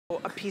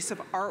a piece of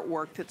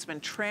artwork that's been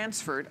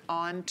transferred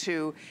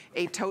onto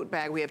a tote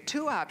bag. We have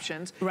two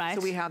options. Right.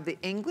 So we have the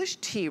English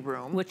tea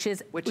room, which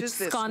is this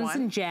scones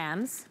one. and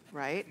jams.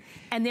 Right.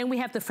 And then we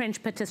have the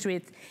French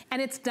patisserie. And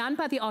it's done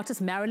by the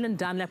artist Marilyn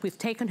Dunlap. We've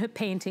taken her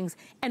paintings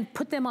and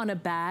put them on a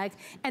bag.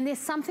 And there's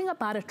something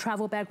about a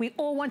travel bag. We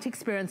all want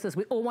experiences.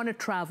 We all want to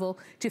travel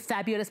to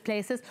fabulous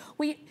places.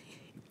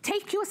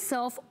 Take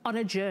yourself on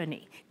a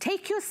journey.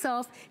 Take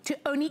yourself to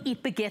only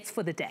eat baguettes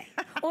for the day.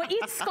 Or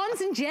eat scones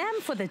and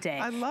jam for the day.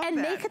 I love and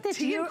that. Make it that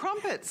tea and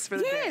crumpets for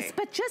the day. Yes,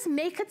 but just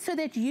make it so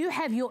that you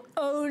have your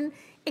own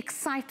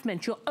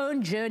excitement, your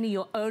own journey,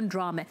 your own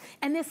drama.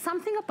 And there's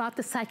something about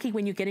the psyche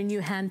when you get a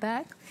new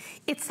handbag.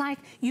 It's like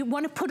you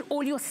want to put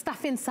all your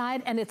stuff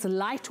inside, and it's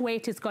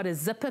lightweight, it's got a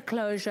zipper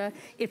closure,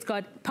 it's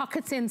got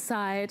pockets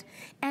inside,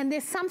 and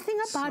there's something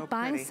about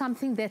buying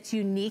something that's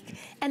unique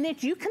and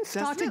that you can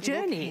start a journey.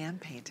 Doesn't it look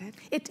hand-painted?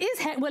 It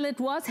is, well, it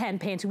was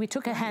hand-painted. We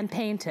took a hand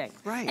painting.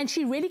 Right. And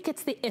she really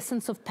gets the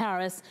essence of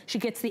Paris. She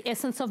gets the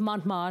essence of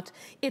Montmartre.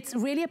 It's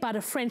really about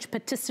a French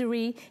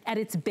patisserie at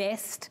its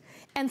best,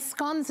 and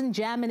scones and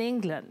jam in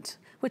England,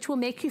 which will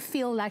make you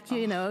feel like,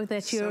 you know,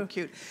 that you're... So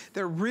cute.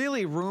 They're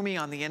really roomy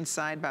on the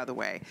inside, by the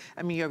way.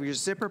 I mean, you have your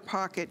zipper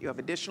pocket, you have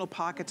additional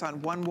pockets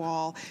on one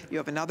wall, you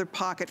have another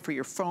pocket for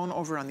your phone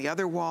over on the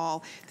other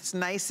wall. It's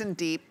nice and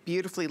deep,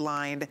 beautifully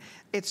lined.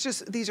 It's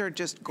just, these are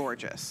just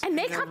gorgeous. And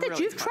make up that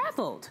you've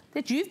traveled,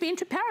 that you've been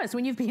to Paris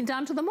when you've been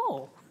down to the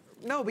mall.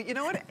 No, but you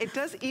know what? It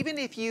does, even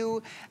if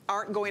you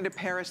aren't going to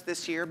Paris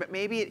this year, but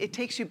maybe it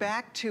takes you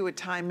back to a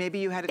time, maybe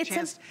you had a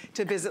chance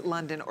to visit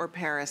London or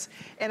Paris,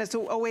 and it's a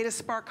way to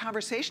spark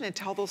conversation and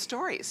tell those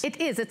stories.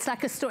 It is, it's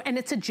like a story, and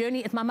it's a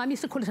journey. My mum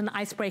used to call it an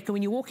icebreaker.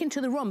 When you walk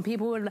into the room,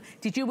 people were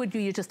like, were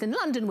you just in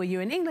London? Were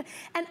you in England?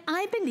 And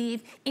I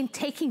believe in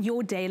taking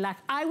your day, like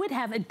I would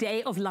have a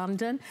day of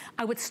London.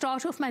 I would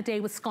start off my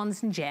day with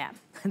scones and jam.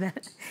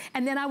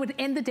 And then I would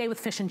end the day with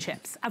fish and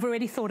chips. I've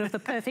already thought of the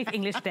perfect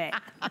English day.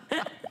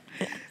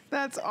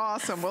 That's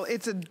awesome. Well,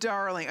 it's a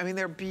darling. I mean,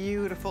 they're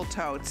beautiful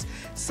totes.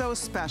 So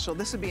special.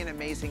 This would be an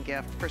amazing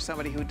gift for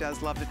somebody who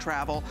does love to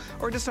travel,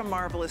 or just a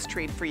marvelous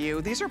treat for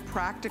you. These are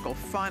practical,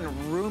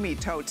 fun, roomy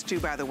totes too,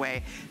 by the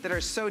way, that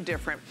are so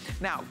different.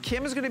 Now,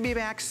 Kim is going to be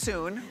back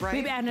soon, right?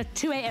 We'll be back at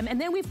 2 a.m. And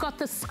then we've got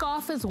the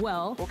scarf as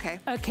well. Okay.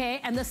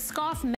 Okay, and the scarf